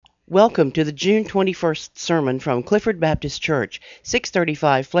Welcome to the June 21st sermon from Clifford Baptist Church,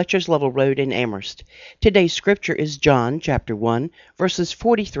 635 Fletcher's Level Road in Amherst. Today's scripture is John chapter 1, verses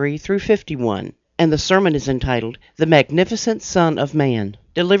 43 through 51, and the sermon is entitled, The Magnificent Son of Man,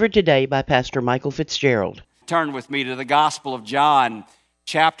 delivered today by Pastor Michael Fitzgerald. Turn with me to the Gospel of John,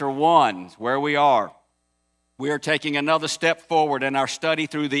 chapter 1, where we are. We are taking another step forward in our study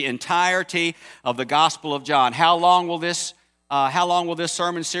through the entirety of the Gospel of John. How long will this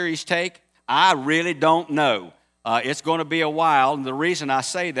sermon series take? I really don't know. It's going to be a while, and the reason I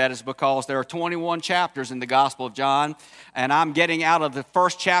say that is because there are 21 chapters in the Gospel of John, and I'm getting out of the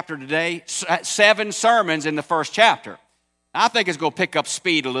first chapter today 7 sermons in the first chapter. I think it's going to pick up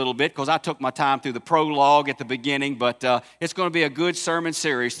speed a little bit because I took my time through the prologue at the beginning, but it's going to be a good sermon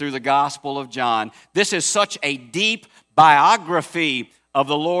series through the Gospel of John. This is such a deep biography of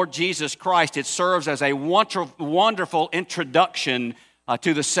the Lord Jesus Christ. It serves as a wonderful introduction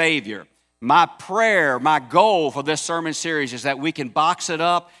to the Savior. My prayer, my goal for this sermon series is that we can box it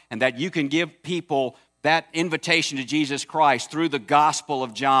up and that you can give people that invitation to Jesus Christ through the Gospel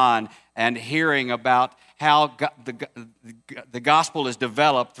of John and hearing about how the gospel is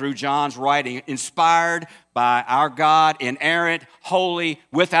developed through John's writing, inspired by our God, inerrant, holy,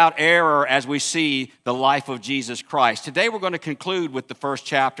 without error, as we see the life of Jesus Christ. Today we're going to conclude with the first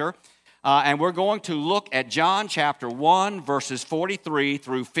chapter, and we're going to look at John chapter 1, verses 43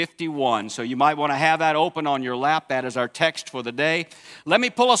 through 51. So you might want to have that open on your lap. That is our text for the day. Let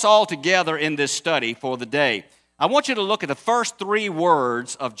me pull us all together in this study for the day. I want you to look at the first 3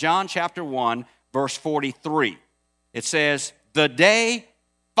 words of John chapter 1, verse 43. It says, the day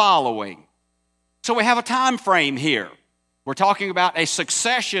following. So we have a time frame here. We're talking about a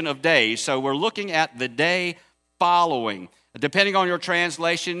succession of days, so we're looking at the day following. Depending on your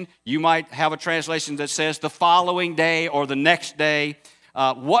translation, you might have a translation that says the following day or the next day.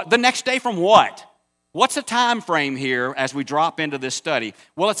 The next day from what? What's the time frame here as we drop into this study?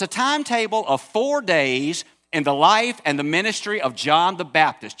 Well, it's a timetable of 4 days in the life and the ministry of John the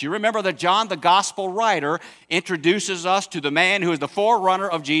Baptist. Do you remember that John, the gospel writer, introduces us to the man who is the forerunner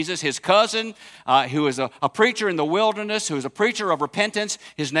of Jesus, his cousin, who is a preacher in the wilderness, who is a preacher of repentance.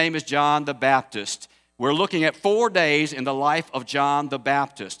 His name is John the Baptist. We're looking at 4 days in the life of John the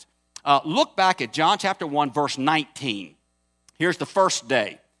Baptist. Look back at John chapter 1, verse 19. Here's the first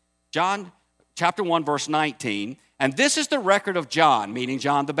day. John chapter 1, verse 19. And this is the record of John, meaning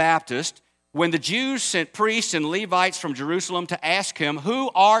John the Baptist, when the Jews sent priests and Levites from Jerusalem to ask him, who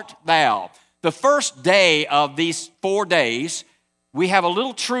art thou? The first day of these 4 days, we have a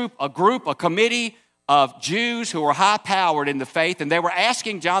little troop, a group, a committee of Jews who were high-powered in the faith, and they were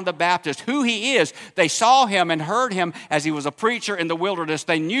asking John the Baptist who he is. They saw him and heard him as he was a preacher in the wilderness.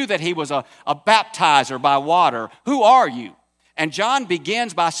 They knew that he was a baptizer by water. Who are you? And John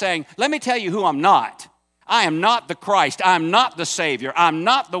begins by saying, let me tell you who I'm not. I am not the Christ. I am not the Savior. I'm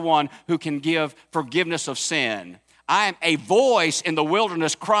not the one who can give forgiveness of sin. I am a voice in the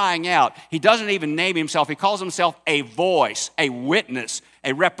wilderness crying out. He doesn't even name himself. He calls himself a voice, a witness,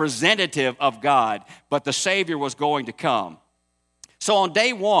 a representative of God. But the Savior was going to come. So on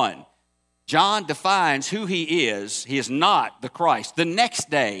day 1, John defines who he is. He is not the Christ. The next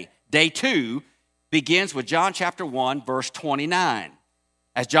day, day 2, begins with John chapter 1, verse 29.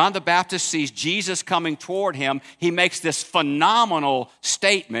 As John the Baptist sees Jesus coming toward him, he makes this phenomenal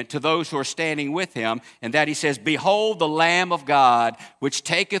statement to those who are standing with him, and that he says, behold the Lamb of God, which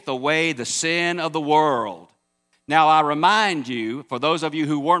taketh away the sin of the world. Now I remind you, for those of you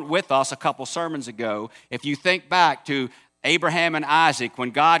who weren't with us a couple sermons ago, if you think back to Abraham and Isaac,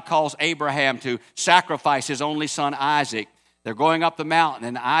 when God calls Abraham to sacrifice his only son Isaac, they're going up the mountain,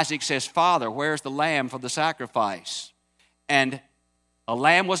 and Isaac says, Father, where's the lamb for the sacrifice? And a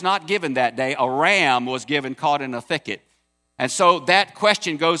lamb was not given that day. A ram was given caught in a thicket. And so that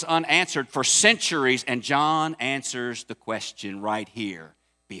question goes unanswered for centuries, and John answers the question right here.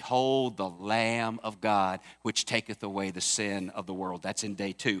 Behold the Lamb of God, which taketh away the sin of the world. That's in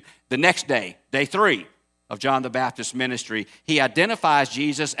day 2. The next day, day 3 of John the Baptist's ministry, he identifies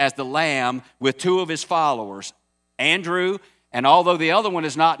Jesus as the Lamb with 2 of his followers, Andrew, and although the other one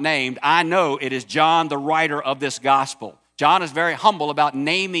is not named, I know it is John, the writer of this gospel. John is very humble about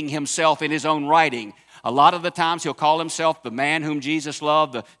naming himself in his own writing. A lot of the times he'll call himself the man whom Jesus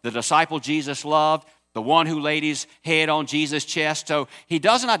loved, the disciple Jesus loved, the one who laid his head on Jesus' chest. So he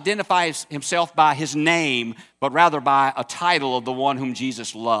doesn't identify himself by his name, but rather by a title of the one whom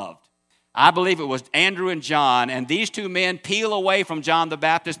Jesus loved. I believe it was Andrew and John, and these 2 men peel away from John the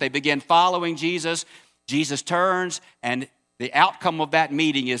Baptist. They begin following Jesus. Jesus turns, and The outcome of that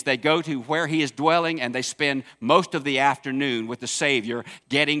meeting is they go to where he is dwelling and they spend most of the afternoon with the Savior,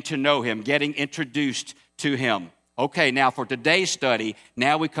 getting to know him, getting introduced to him. Okay, now for today's study,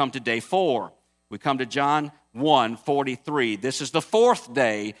 now we come to day 4. We come to John 1:43. This is the 4th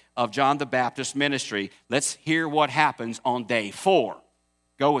day of John the Baptist's ministry. Let's hear what happens on day 4.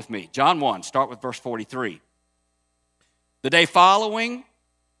 Go with me. John 1, start with verse 43. The day following,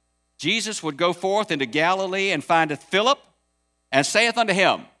 Jesus would go forth into Galilee and findeth Philip and saith unto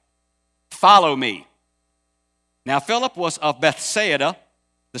him, Follow me. Now Philip was of Bethsaida,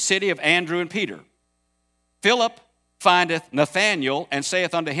 the city of Andrew and Peter. Philip findeth Nathanael and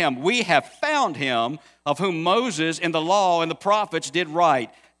saith unto him, We have found him of whom Moses in the law and the prophets did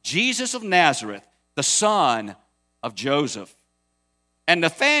write, Jesus of Nazareth, the son of Joseph. And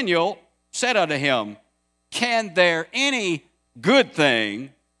Nathanael said unto him, Can there any good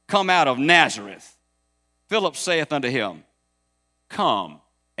thing come out of Nazareth? Philip saith unto him, Come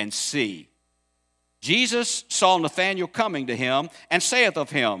and see. Jesus saw Nathanael coming to him, and saith of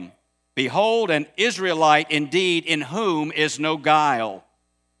him, Behold, an Israelite indeed, in whom is no guile.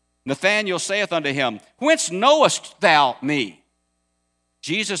 Nathanael saith unto him, Whence knowest thou me?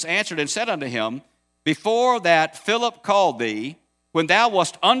 Jesus answered and said unto him, Before that Philip called thee, when thou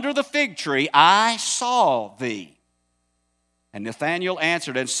wast under the fig tree, I saw thee. And Nathanael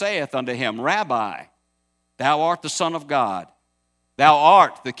answered and saith unto him, Rabbi, thou art the Son of God. Thou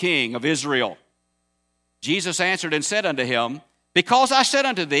art the King of Israel. Jesus answered and said unto him, Because I said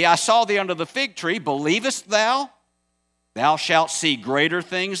unto thee, I saw thee under the fig tree, believest thou? Thou shalt see greater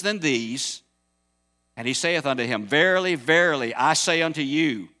things than these. And he saith unto him, Verily, verily, I say unto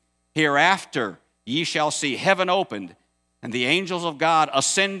you, hereafter ye shall see heaven opened, and the angels of God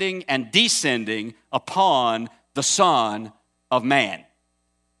ascending and descending upon the Son of Man.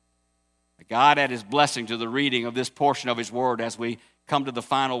 God add his blessing to the reading of this portion of his word as we come to the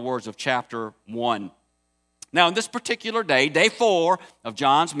final words of chapter 1. Now, on this particular day, day 4 of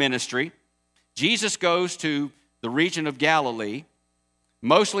John's ministry, Jesus goes to the region of Galilee,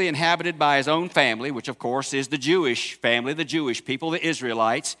 mostly inhabited by his own family, which of course is the Jewish family, the Jewish people, the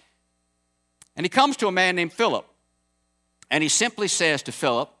Israelites. And he comes to a man named Philip, and he simply says to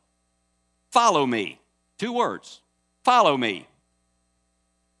Philip, Follow me. 2 words, follow me.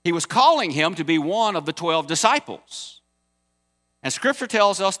 He was calling him to be one of the 12 disciples. And Scripture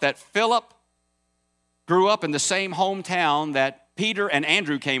tells us that Philip grew up in the same hometown that Peter and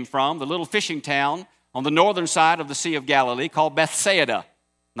Andrew came from, the little fishing town on the northern side of the Sea of Galilee called Bethsaida.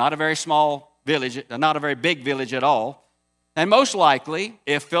 Not a very small village, not a very big village at all. And most likely,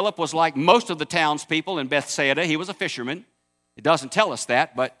 if Philip was like most of the townspeople in Bethsaida, he was a fisherman. It doesn't tell us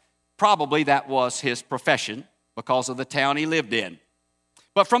that, but probably that was his profession because of the town he lived in.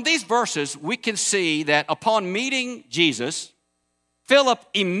 But from these verses, we can see that upon meeting Jesus, Philip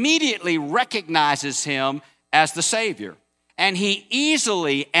immediately recognizes him as the Savior. And he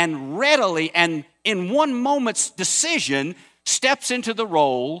easily and readily and in one moment's decision steps into the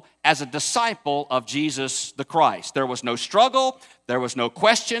role as a disciple of Jesus the Christ. There was no struggle, there was no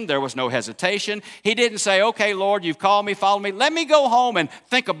question, there was no hesitation. He didn't say, okay, Lord, you've called me, follow me. Let me go home and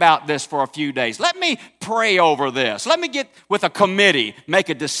think about this for a few days. Let me pray over this. Let me get with a committee, make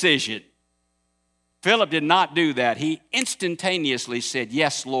a decision. Philip did not do that. He instantaneously said,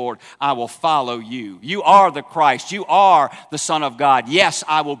 yes, Lord, I will follow you. You are the Christ. You are the Son of God. Yes,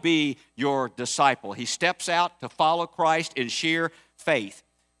 I will be your disciple. He steps out to follow Christ in sheer faith.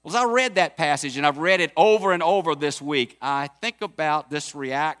 Well, as I read that passage, and I've read it over and over this week, I think about this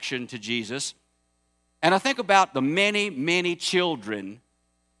reaction to Jesus, and I think about the many, many children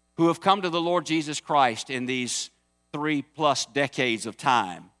who have come to the Lord Jesus Christ in these 3+ decades of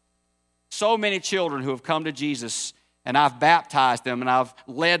time. So many children who have come to Jesus, and I've baptized them, and I've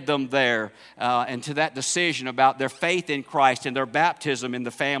led them there and to that decision about their faith in Christ and their baptism in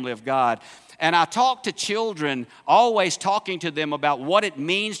the family of God. And I talk to children, always talking to them about what it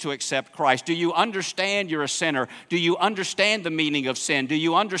means to accept Christ. Do you understand you're a sinner? Do you understand the meaning of sin? Do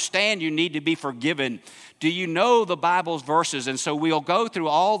you understand you need to be forgiven? Do you know the Bible's verses? And so we'll go through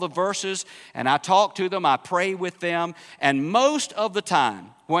all the verses, and I talk to them, I pray with them, and most of the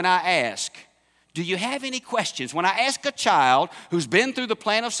time when I ask, do you have any questions? When I ask a child who's been through the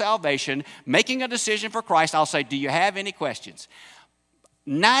plan of salvation, making a decision for Christ, I'll say, do you have any questions?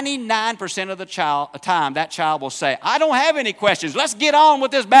 99% of the time, that child will say, I don't have any questions. Let's get on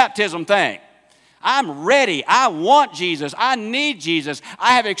with this baptism thing. I'm ready. I want Jesus. I need Jesus.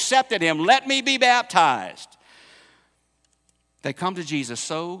 I have accepted him. Let me be baptized. They come to Jesus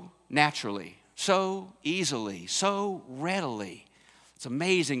so naturally, so easily, so readily. It's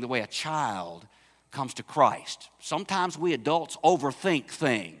amazing the way a child comes to Christ. Sometimes we adults overthink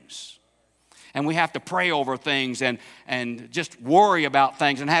things. And we have to pray over things and just worry about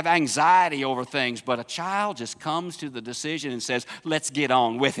things and have anxiety over things. But a child just comes to the decision and says, let's get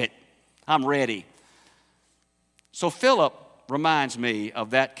on with it. I'm ready. So Philip reminds me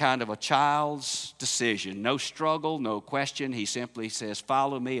of that kind of a child's decision. No struggle, no question. He simply says,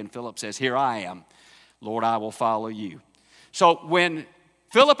 follow me. And Philip says, here I am. Lord, I will follow you. So when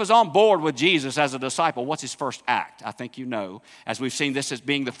Philip is on board with Jesus as a disciple, what's his first act? I think you know, as we've seen this as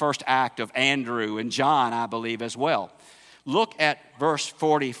being the first act of Andrew and John, I believe, as well. Look at verse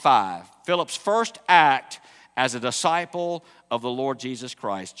 45. Philip's first act as a disciple of the Lord Jesus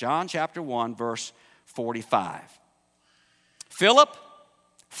Christ. John chapter 1, verse 45. Philip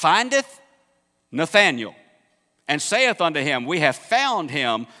findeth Nathanael, and saith unto him, we have found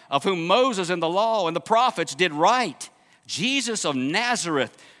him of whom Moses and the law and the prophets did write, Jesus of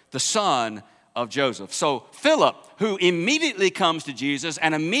Nazareth, the son of Joseph. So Philip, who immediately comes to Jesus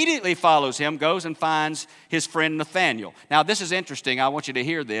and immediately follows him, goes and finds his friend Nathanael. Now this is interesting. I want you to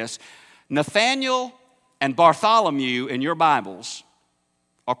hear this. Nathanael and Bartholomew in your Bibles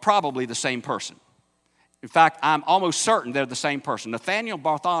are probably the same person. In fact, I'm almost certain they're the same person. Nathanael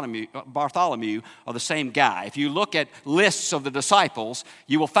and Bartholomew are the same guy. If you look at lists of the disciples,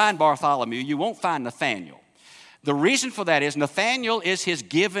 you will find Bartholomew. You won't find Nathanael. The reason for that is Nathanael is his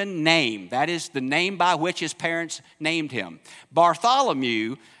given name. That is the name by which his parents named him.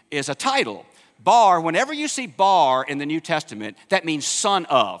 Bartholomew is a title. Bar, whenever you see Bar in the New Testament, that means son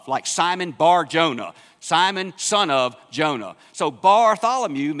of, like Simon Bar Jonah. Simon, son of Jonah. So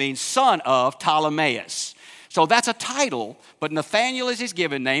Bartholomew means son of Ptolemaeus. So that's a title, but Nathanael is his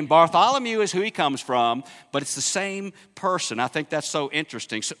given name. Bartholomew is who he comes from, but it's the same person. I think that's so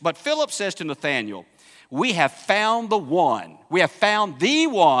interesting. But Philip says to Nathanael, we have found the one. We have found the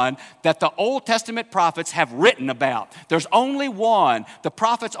one that the Old Testament prophets have written about. There's only one. The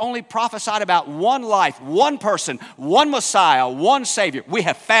prophets only prophesied about one life, one person, one Messiah, one Savior. We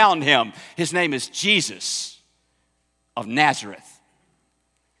have found him. His name is Jesus of Nazareth.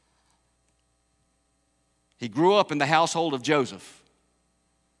 He grew up in the household of Joseph.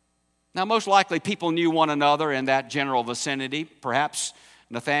 Now, most likely people knew one another in that general vicinity. Perhaps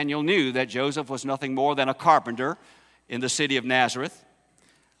Nathanael knew that Joseph was nothing more than a carpenter in the city of Nazareth.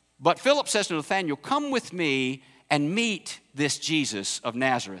 But Philip says to Nathanael, come with me and meet this Jesus of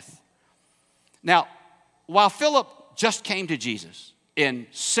Nazareth. Now, while Philip just came to Jesus in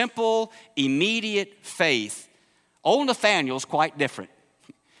simple, immediate faith, old Nathanael's quite different.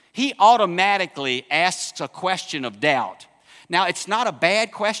 He automatically asks a question of doubt. Now, it's not a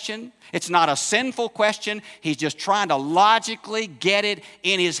bad question. It's not a sinful question. He's just trying to logically get it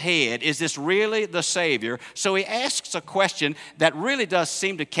in his head. Is this really the Savior? So he asks a question that really does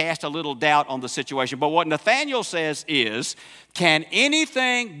seem to cast a little doubt on the situation. But what Nathanael says is, can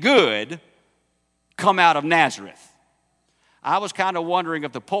anything good come out of Nazareth? I was kind of wondering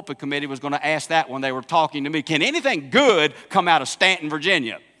if the pulpit committee was going to ask that when they were talking to me. Can anything good come out of Stanton,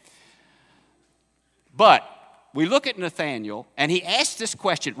 Virginia? But we look at Nathanael, and he asks this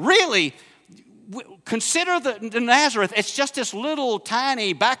question. Really, consider the Nazareth. It's just this little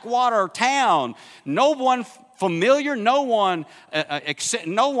tiny backwater town. No one familiar, no one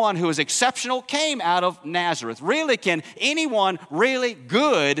who is exceptional came out of Nazareth. Really, can anyone really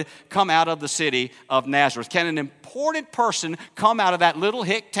good come out of the city of Nazareth? Can an important person come out of that little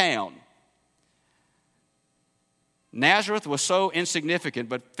hick town? Nazareth was so insignificant,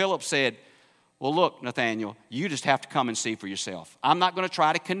 but Philip said, well, look, Nathanael, you just have to come and see for yourself. I'm not going to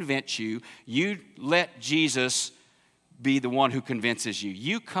try to convince you. You let Jesus be the one who convinces you.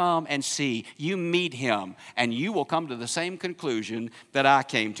 You come and see. You meet him, and you will come to the same conclusion that I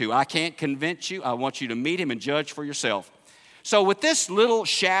came to. I can't convince you. I want you to meet him and judge for yourself. So with this little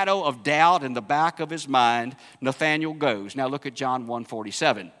shadow of doubt in the back of his mind, Nathanael goes. Now look at John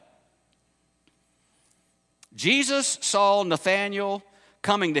 1:47. Jesus saw Nathanael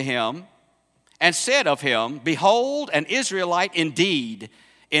coming to him, and said of him, behold, an Israelite indeed,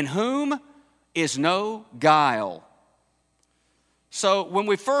 in whom is no guile. So when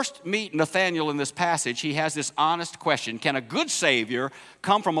we first meet Nathanael in this passage, he has this honest question. Can a good Savior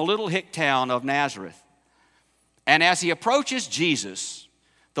come from a little hick town of Nazareth? And as he approaches Jesus,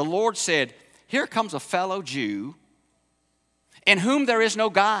 the Lord said, here comes a fellow Jew in whom there is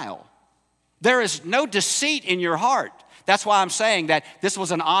no guile. There is no deceit in your heart. That's why I'm saying that this was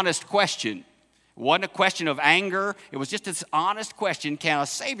an honest question. It wasn't a question of anger. It was just this honest question, can a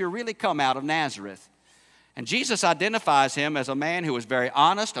Savior really come out of Nazareth? And Jesus identifies him as a man who is very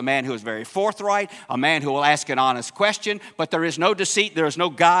honest, a man who is very forthright, a man who will ask an honest question, but there is no deceit, there is no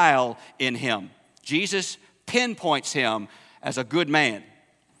guile in him. Jesus pinpoints him as a good man.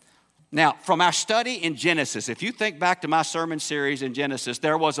 Now, from our study in Genesis, if you think back to my sermon series in Genesis,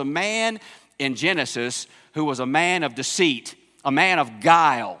 there was a man in Genesis who was a man of deceit, a man of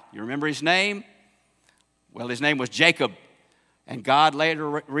guile. You remember his name? Well, his name was Jacob, and God later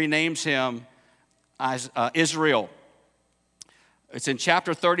renames him as Israel. It's in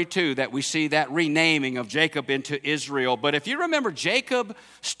chapter 32 that we see that renaming of Jacob into Israel. But if you remember, Jacob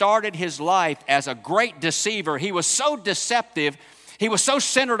started his life as a great deceiver. He was so deceptive, he was so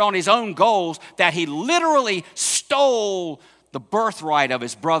centered on his own goals that he literally stole the birthright of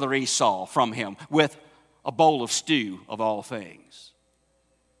his brother Esau from him with a bowl of stew, of all things.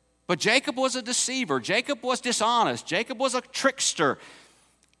 But Jacob was a deceiver. Jacob was dishonest. Jacob was a trickster.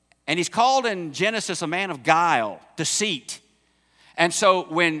 And he's called in Genesis a man of guile, deceit. And so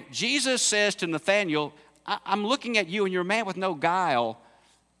when Jesus says to Nathanael, I'm looking at you and you're a man with no guile,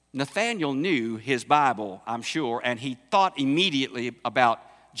 Nathanael knew his Bible, I'm sure, and he thought immediately about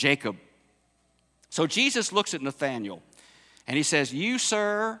Jacob. So Jesus looks at Nathanael and he says, you,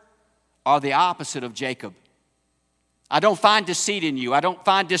 sir, are the opposite of Jacob. I don't find deceit in you. I don't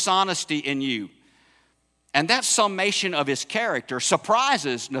find dishonesty in you. And that summation of his character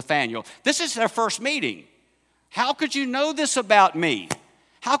surprises Nathanael. This is their first meeting. How could you know this about me?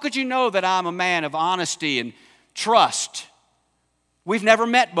 How could you know that I'm a man of honesty and trust? We've never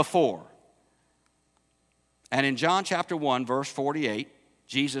met before. And in John chapter 1, verse 48,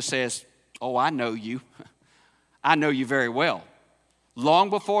 Jesus says, oh, I know you. I know you very well. Long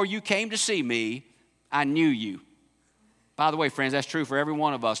before you came to see me, I knew you. By the way, friends, that's true for every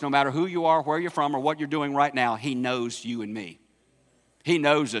one of us. No matter who you are, where you're from, or what you're doing right now, he knows you and me. He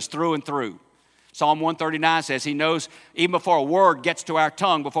knows us through and through. Psalm 139 says he knows even before a word gets to our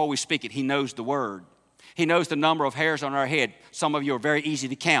tongue, before we speak it, he knows the word. He knows the number of hairs on our head. Some of you are very easy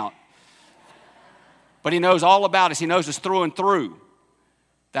to count. But he knows all about us. He knows us through and through.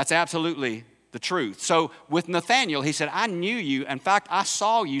 That's absolutely the truth. So with Nathanael, he said, I knew you. In fact, I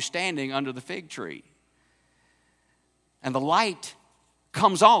saw you standing under the fig tree. And the light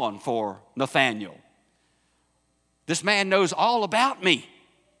comes on for Nathanael. This man knows all about me.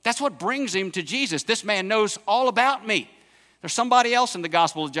 That's what brings him to Jesus. This man knows all about me. There's somebody else in the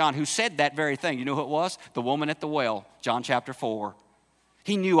Gospel of John who said that very thing. You know who it was? The woman at the well, John chapter 4.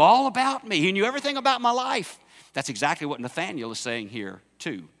 He knew all about me. He knew everything about my life. That's exactly what Nathanael is saying here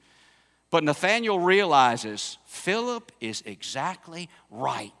too. But Nathanael realizes Philip is exactly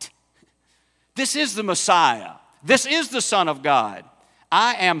right. This is the Messiah. This is the Son of God.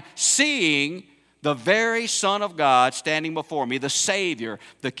 I am seeing the very Son of God standing before me, the Savior,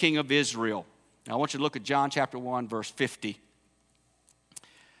 the King of Israel. Now I want you to look at John chapter 1, verse 50.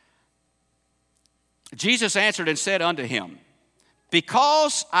 Jesus answered and said unto him,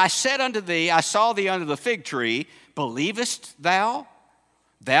 because I said unto thee, I saw thee under the fig tree, believest thou?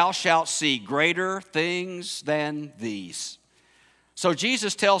 Thou shalt see greater things than these. So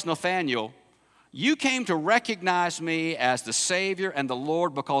Jesus tells Nathanael, you came to recognize me as the Savior and the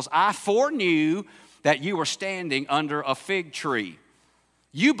Lord because I foreknew that you were standing under a fig tree.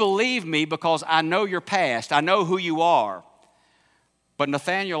 You believe me because I know your past. I know who you are. But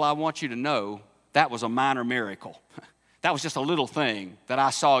Nathanael, I want you to know that was a minor miracle. That was just a little thing that I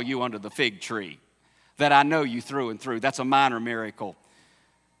saw you under the fig tree, that I know you through and through. That's a minor miracle.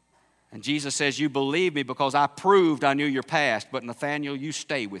 And Jesus says, you believe me because I proved I knew your past. But Nathanael, you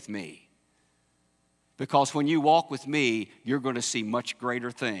stay with me. Because when you walk with me, you're going to see much greater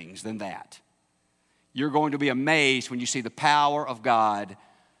things than that. You're going to be amazed when you see the power of God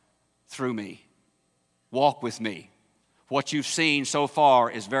through me. Walk with me. What you've seen so far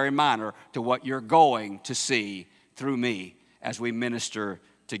is very minor to what you're going to see through me as we minister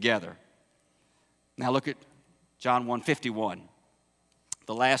together. Now look at John 1:51,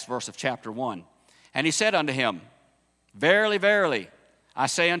 the last verse of chapter 1. And he said unto him, verily, verily, I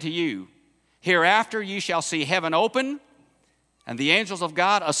say unto you, hereafter ye shall see heaven open, and the angels of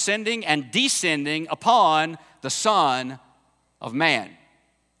God ascending and descending upon the Son of Man.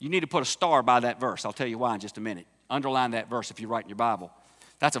 You need to put a star by that verse. I'll tell you why in just a minute. Underline that verse if you write in your Bible.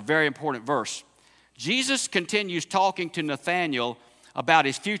 That's a very important verse. Jesus continues talking to Nathanael about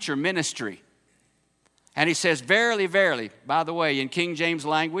his future ministry. And he says, verily, verily. By the way, in King James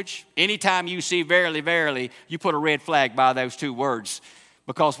language, anytime you see verily, verily, you put a red flag by those two words.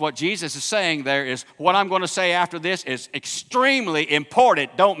 Because what Jesus is saying there is, what I'm going to say after this is extremely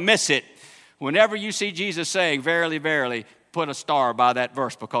important. Don't miss it. Whenever you see Jesus saying, verily, verily, put a star by that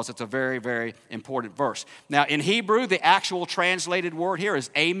verse because it's a very, very important verse. Now, in Hebrew, the actual translated word here is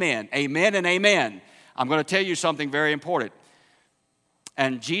amen. Amen and amen. I'm going to tell you something very important.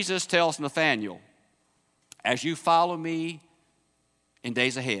 And Jesus tells Nathanael, as you follow me in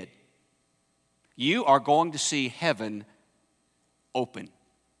days ahead, you are going to see heaven open.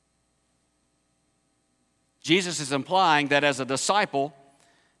 Jesus is implying that as a disciple,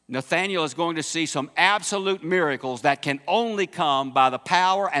 Nathanael is going to see some absolute miracles that can only come by the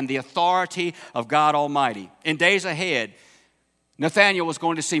power and the authority of God Almighty. In days ahead, Nathanael was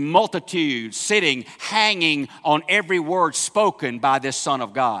going to see multitudes sitting, hanging on every word spoken by this Son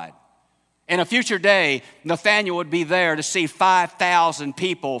of God. In a future day, Nathanael would be there to see 5,000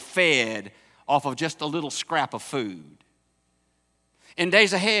 people fed off of just a little scrap of food. In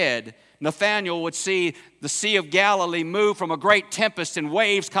days ahead, Nathanael would see the Sea of Galilee move from a great tempest and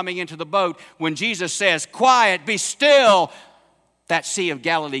waves coming into the boat. When Jesus says, "Quiet, be still," that Sea of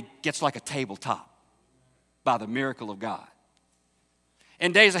Galilee gets like a tabletop by the miracle of God.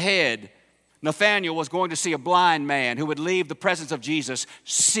 In days ahead, Nathanael was going to see a blind man who would leave the presence of Jesus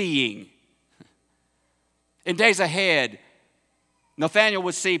seeing. In days ahead, Nathanael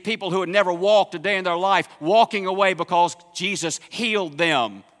would see people who had never walked a day in their life walking away because Jesus healed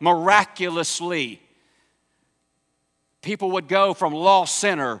them miraculously. People would go from lost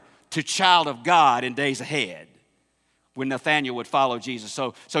sinner to child of God in days ahead when Nathanael would follow Jesus.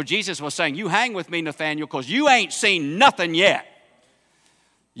 So Jesus was saying, you hang with me, Nathanael, because you ain't seen nothing yet.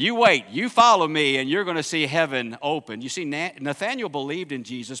 You wait, you follow me, and you're going to see heaven open. You see, Nathanael believed in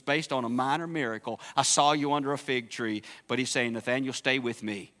Jesus based on a minor miracle. I saw you under a fig tree. But he's saying, Nathanael, stay with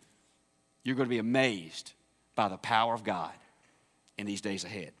me. You're going to be amazed by the power of God in these days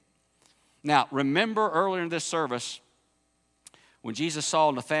ahead. Now, remember earlier in this service, when Jesus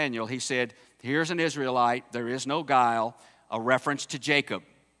saw Nathanael, he said, here's an Israelite, there is no guile, a reference to Jacob.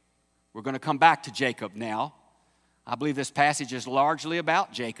 We're going to come back to Jacob now. I believe this passage is largely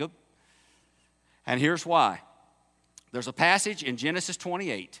about Jacob. And here's why. There's a passage in Genesis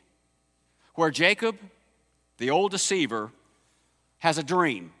 28 where Jacob, the old deceiver, has a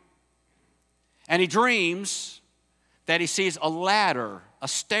dream. And he dreams that he sees a ladder, a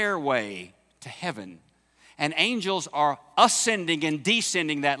stairway to heaven. And angels are ascending and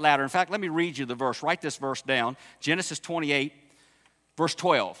descending that ladder. In fact, let me read you the verse. Write this verse down. Genesis 28, verse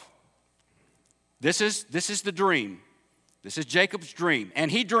 12. This is the dream. This is Jacob's dream. And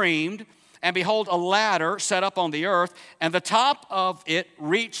he dreamed, and behold, a ladder set up on the earth, and the top of it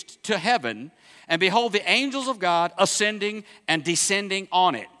reached to heaven. And behold, the angels of God ascending and descending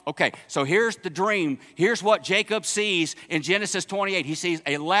on it. Okay, so here's the dream. Here's what Jacob sees in Genesis 28. He sees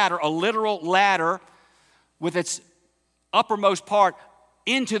a ladder, a literal ladder with its uppermost part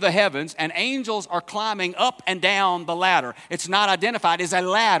into the heavens, and angels are climbing up and down the ladder. It's not identified as a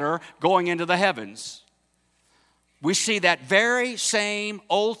ladder going into the heavens. We see that very same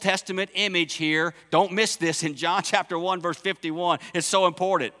Old Testament image here. Don't miss this in John chapter 1, verse 51. It's so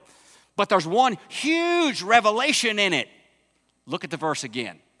important. But there's one huge revelation in it. Look at the verse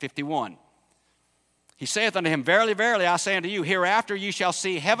again, 51. He saith unto him, verily, verily, I say unto you, hereafter you shall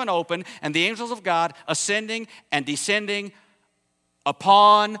see heaven open, and the angels of God ascending and descending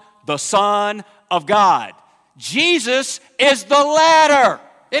upon the Son of God. Jesus is the ladder.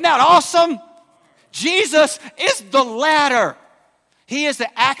 Isn't that awesome? Jesus is the ladder. He is the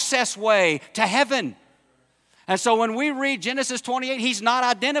access way to heaven. And so when we read Genesis 28, he's not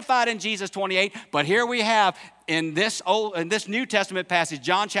identified in Jesus 28, but here we have in this New Testament passage,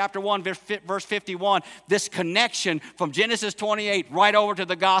 John chapter 1, verse 51, this connection from Genesis 28 right over to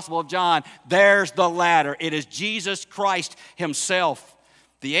the Gospel of John. There's the ladder. It is Jesus Christ himself.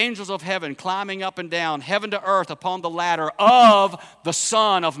 The angels of heaven climbing up and down, heaven to earth upon the ladder of the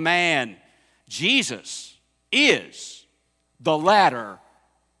Son of Man. Jesus is the ladder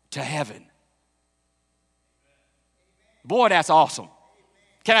to heaven. Boy, that's awesome.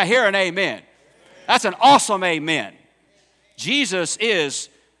 Can I hear an amen? That's an awesome amen. Jesus is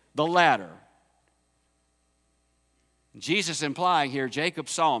the ladder. Jesus implying here, Jacob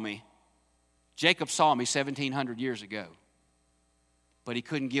saw me 1,700 years ago, but he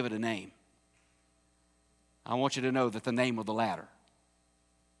couldn't give it a name. I want you to know that the name of the ladder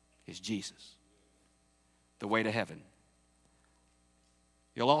is Jesus, the way to heaven.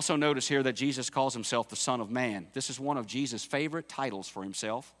 You'll also notice here that Jesus calls himself the Son of Man. This is one of Jesus' favorite titles for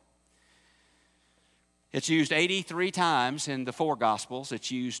himself. It's used 83 times in the four Gospels.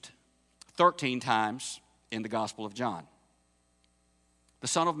 It's used 13 times in the Gospel of John. The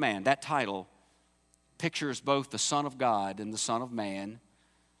Son of Man, that title pictures both the Son of God and the Son of Man,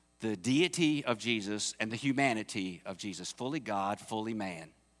 the deity of Jesus and the humanity of Jesus, fully God, fully man.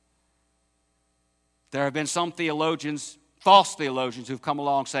 There have been some theologians, false theologians, who've come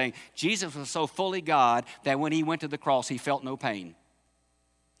along saying Jesus was so fully God that when he went to the cross, he felt no pain.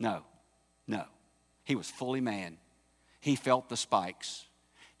 No. He was fully man. He felt the spikes.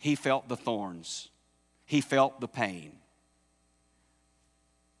 He felt the thorns. He felt the pain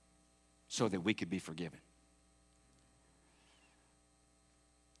so that we could be forgiven.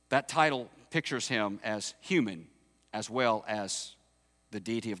 That title pictures him as human as well as the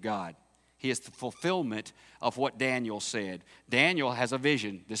deity of God. He is the fulfillment of what Daniel said. Daniel has a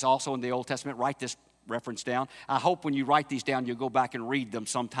vision. This also in the Old Testament. Write this reference down. I hope when you write these down, you'll go back and read them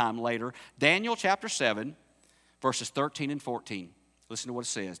sometime later. Daniel chapter 7, verses 13 and 14. Listen to what it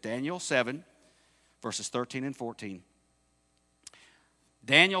says. Daniel 7, verses 13 and 14.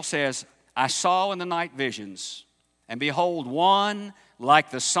 Daniel says, I saw in the night visions, and behold, one like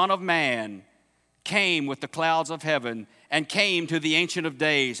the Son of Man came with the clouds of heaven, and came to the Ancient of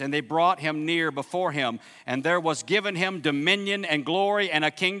Days, and they brought him near before him. And there was given him dominion and glory and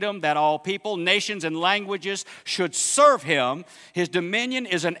a kingdom, that all people, nations, and languages should serve him. His dominion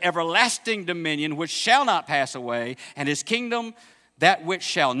is an everlasting dominion which shall not pass away, and his kingdom that which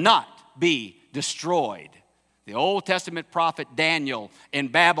shall not be destroyed. The Old Testament prophet Daniel in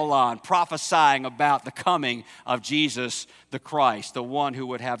Babylon prophesying about the coming of Jesus the Christ, the one who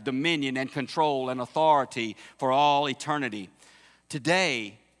would have dominion and control and authority for all eternity.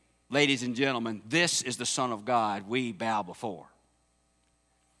 Today, ladies and gentlemen, this is the Son of God we bow before.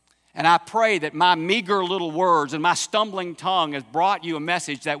 And I pray that my meager little words and my stumbling tongue has brought you a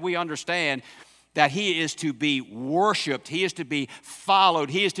message that we understand that he is to be worshiped, he is to be followed,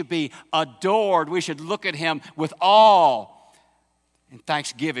 he is to be adored. We should look at him with awe and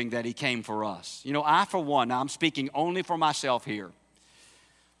thanksgiving that he came for us. You know, I for one, now I'm speaking only for myself here.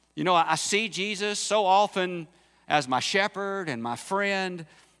 You know, I see Jesus so often as my shepherd and my friend,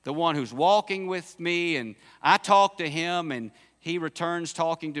 the one who's walking with me, and I talk to him and he returns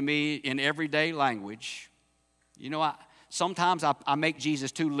talking to me in everyday language. You know, sometimes I make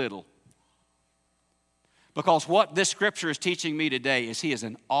Jesus too little. Because what this scripture is teaching me today is he is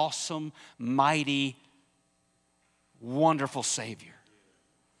an awesome, mighty, wonderful Savior.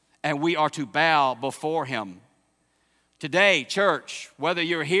 And we are to bow before him. Today, church, whether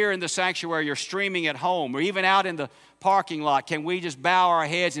you're here in the sanctuary, you're streaming at home, or even out in the parking lot, can we just bow our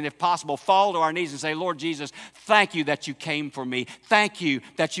heads and, if possible, fall to our knees and say, Lord Jesus, thank you that you came for me. Thank you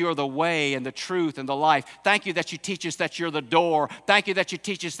that you are the way and the truth and the life. Thank you that you teach us that you're the door. Thank you that you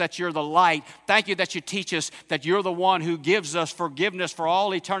teach us that you're the light. Thank you that you teach us that you're the one who gives us forgiveness for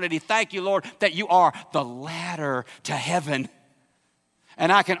all eternity. Thank you, Lord, that you are the ladder to heaven.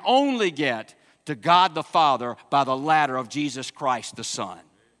 And I can only get to God the Father by the ladder of Jesus Christ the Son.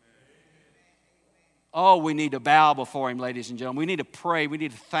 Oh, we need to bow before him, ladies and gentlemen. We need to pray. We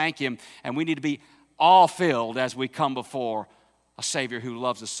need to thank him. And we need to be awe-filled as we come before a Savior who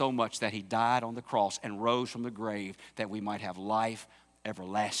loves us so much that he died on the cross and rose from the grave that we might have life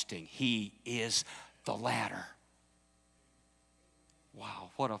everlasting. He is the ladder.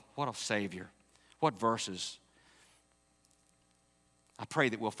 Wow, what a Savior. What verses. I pray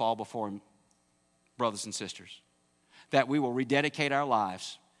that we'll fall before him, brothers and sisters, that we will rededicate our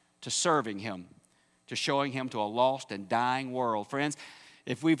lives to serving him, to showing him to a lost and dying world. Friends,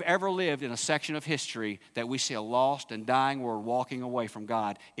 if we've ever lived in a section of history that we see a lost and dying world walking away from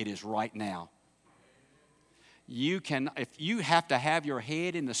God, it is right now. If you have to have your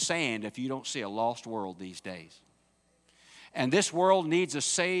head in the sand if you don't see a lost world these days. And this world needs a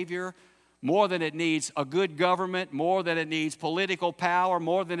Savior more than it needs a good government, more than it needs political power,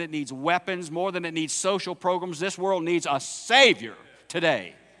 more than it needs weapons, more than it needs social programs. This world needs a Savior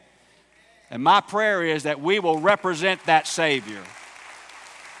today. And my prayer is that we will represent that Savior.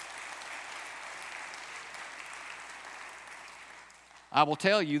 I will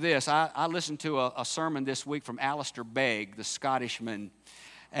tell you this. I listened to a sermon this week from Alistair Begg, the Scottishman.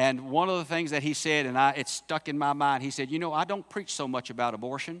 And one of the things that he said, and it stuck in my mind, he said, you know, I don't preach so much about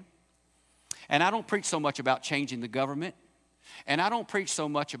abortion. And I don't preach so much about changing the government. And I don't preach so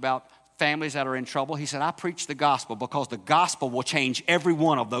much about families that are in trouble. He said, I preach the gospel because the gospel will change every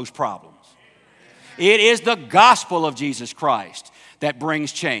one of those problems. It is the gospel of Jesus Christ that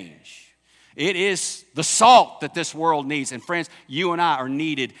brings change. It is the salt that this world needs. And friends, you and I are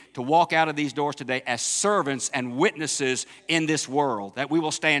needed to walk out of these doors today as servants and witnesses in this world, that we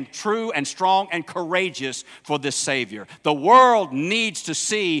will stand true and strong and courageous for this Savior. The world needs to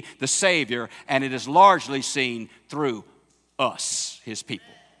see the Savior, and it is largely seen through us, his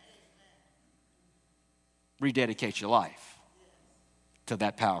people. Rededicate your life to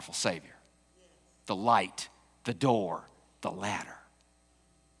that powerful Savior. The light, the door, the ladder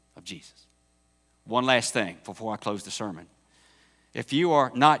of Jesus. One last thing before I close the sermon. If you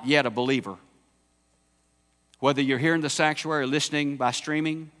are not yet a believer, whether you're here in the sanctuary or listening by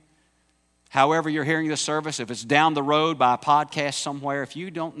streaming, However you're hearing this service, if it's down the road by a podcast somewhere, if you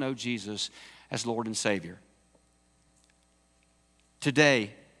don't know Jesus as Lord and Savior,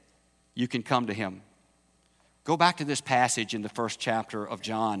 today you can come to Him. Go back to this passage in the first chapter of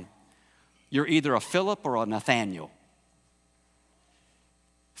John. You're either a Philip or a Nathaniel.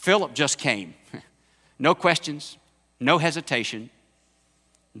 Philip just came. No questions, no hesitation.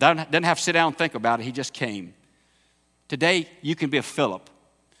 Doesn't have to sit down and think about it. He just came. Today, you can be a Philip,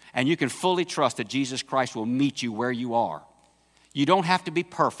 and you can fully trust that Jesus Christ will meet you where you are. You don't have to be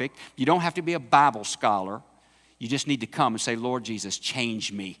perfect. You don't have to be a Bible scholar. You just need to come and say, Lord Jesus,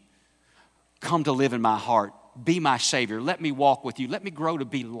 change me. Come to live in my heart. Be my Savior. Let me walk with you. Let me grow to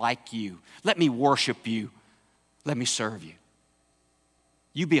be like you. Let me worship you. Let me serve you.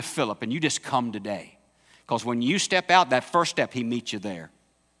 You be a Philip, and you just come today. Because when you step out, that first step, He meets you there.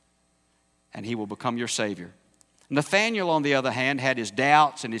 And He will become your Savior. Nathanael, on the other hand, had his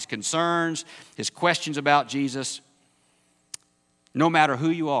doubts and his concerns, his questions about Jesus. No matter who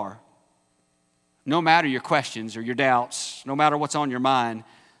you are, no matter your questions or your doubts, no matter what's on your mind,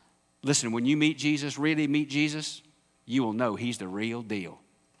 listen, when you meet Jesus, really meet Jesus, you will know He's the real deal.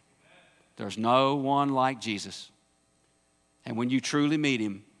 There's no one like Jesus. And when you truly meet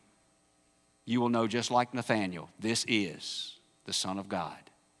Him, you will know, just like Nathanael, this is the Son of God.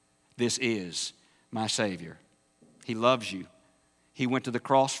 This is my Savior. He loves you. He went to the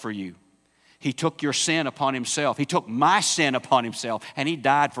cross for you. He took your sin upon Himself. He took my sin upon Himself, and He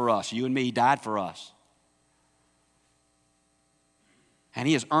died for us. You and me, He died for us. And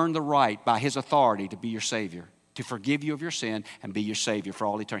He has earned the right by His authority to be your Savior, to forgive you of your sin and be your Savior for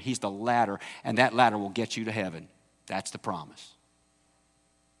all eternity. He's the ladder, and that ladder will get you to heaven. That's the promise.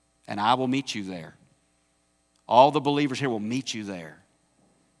 And I will meet you there. All the believers here will meet you there.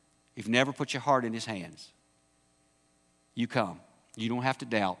 You've never put your heart in His hands. You come. You don't have to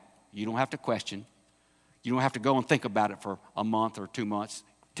doubt. You don't have to question. You don't have to go and think about it for a month or 2 months.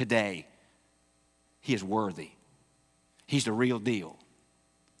 Today, He is worthy. He's the real deal.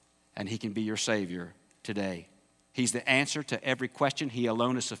 And He can be your Savior today. He's the answer to every question. He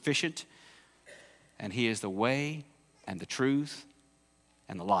alone is sufficient. And He is the way and the truth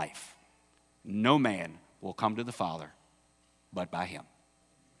and the life. No man will come to the Father but by Him.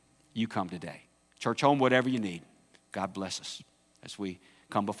 You come today. Church home, whatever you need. God bless us as we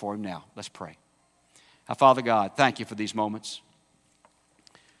come before Him now. Let's pray. Our Father God, thank You for these moments.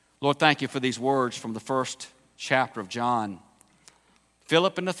 Lord, thank You for these words from the first chapter of John.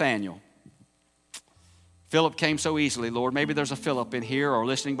 Philip and Nathanael. Philip came so easily, Lord. Maybe there's a Philip in here or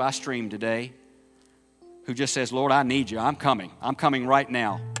listening by stream today who just says, Lord, I need You. I'm coming. I'm coming right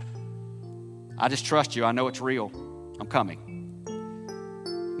now. I just trust You. I know it's real. I'm coming.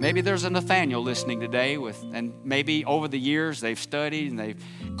 Maybe there's a Nathanael listening today and maybe over the years they've studied and they've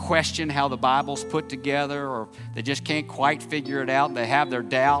questioned how the Bible's put together, or they just can't quite figure it out. They have their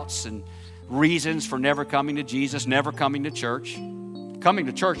doubts and reasons for never coming to Jesus, never coming to church. Coming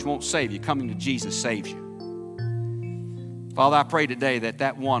to church won't save you. Coming to Jesus saves you. Father, I pray today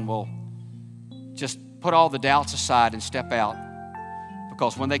that one will just put all the doubts aside and step out,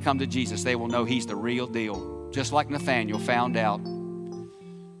 because when they come to Jesus, they will know He's the real deal, just like Nathanael found out.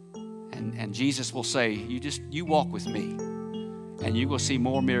 And Jesus will say, you walk with me, and you will see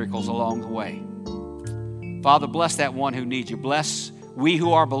more miracles along the way. Father, bless that one who needs You. Bless we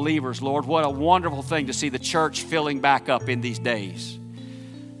who are believers, Lord. What a wonderful thing to see the church filling back up in these days.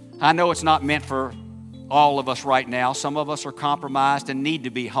 I know it's not meant for all of us right now. Some of us are compromised and need to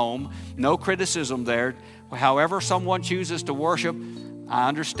be home. No criticism there. However someone chooses to worship, I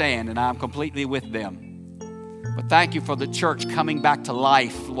understand, and I'm completely with them. But thank You for the church coming back to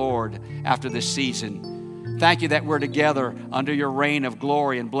life, Lord, after this season. Thank You that we're together under Your reign of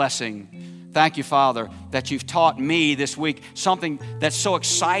glory and blessing. Thank You, Father, that You've taught me this week something that's so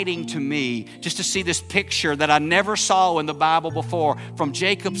exciting to me, just to see this picture that I never saw in the Bible before, from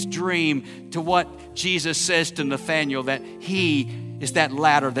Jacob's dream to what Jesus says to Nathanael, that he is that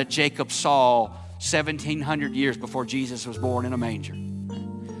ladder that Jacob saw 1,700 years before Jesus was born in a manger.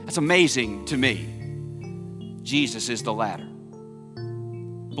 That's amazing to me. Jesus is the ladder.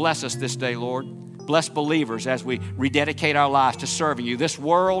 Bless us this day, Lord. Bless believers as we rededicate our lives to serving You. This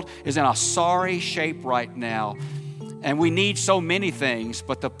world is in a sorry shape right now, and we need so many things,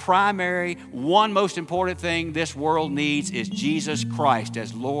 but the primary, one most important thing this world needs is Jesus Christ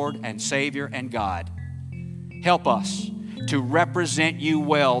as Lord and Savior and God. Help us to represent You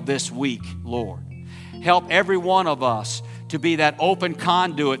well this week, Lord. Help every one of us to be that open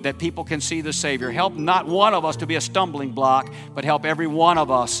conduit that people can see the Savior. Help not one of us to be a stumbling block, but help every one of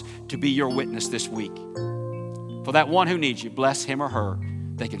us to be Your witness this week. For that one who needs You, bless him or her.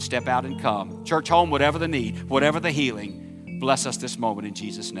 they can step out and come. Church home, whatever the need, whatever the healing, bless us this moment in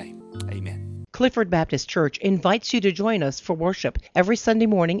Jesus' name. Amen. Clifford Baptist Church invites you to join us for worship every Sunday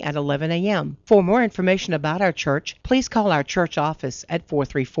morning at 11 a.m. For more information about our church, please call our church office at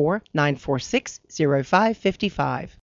 434-946-0555.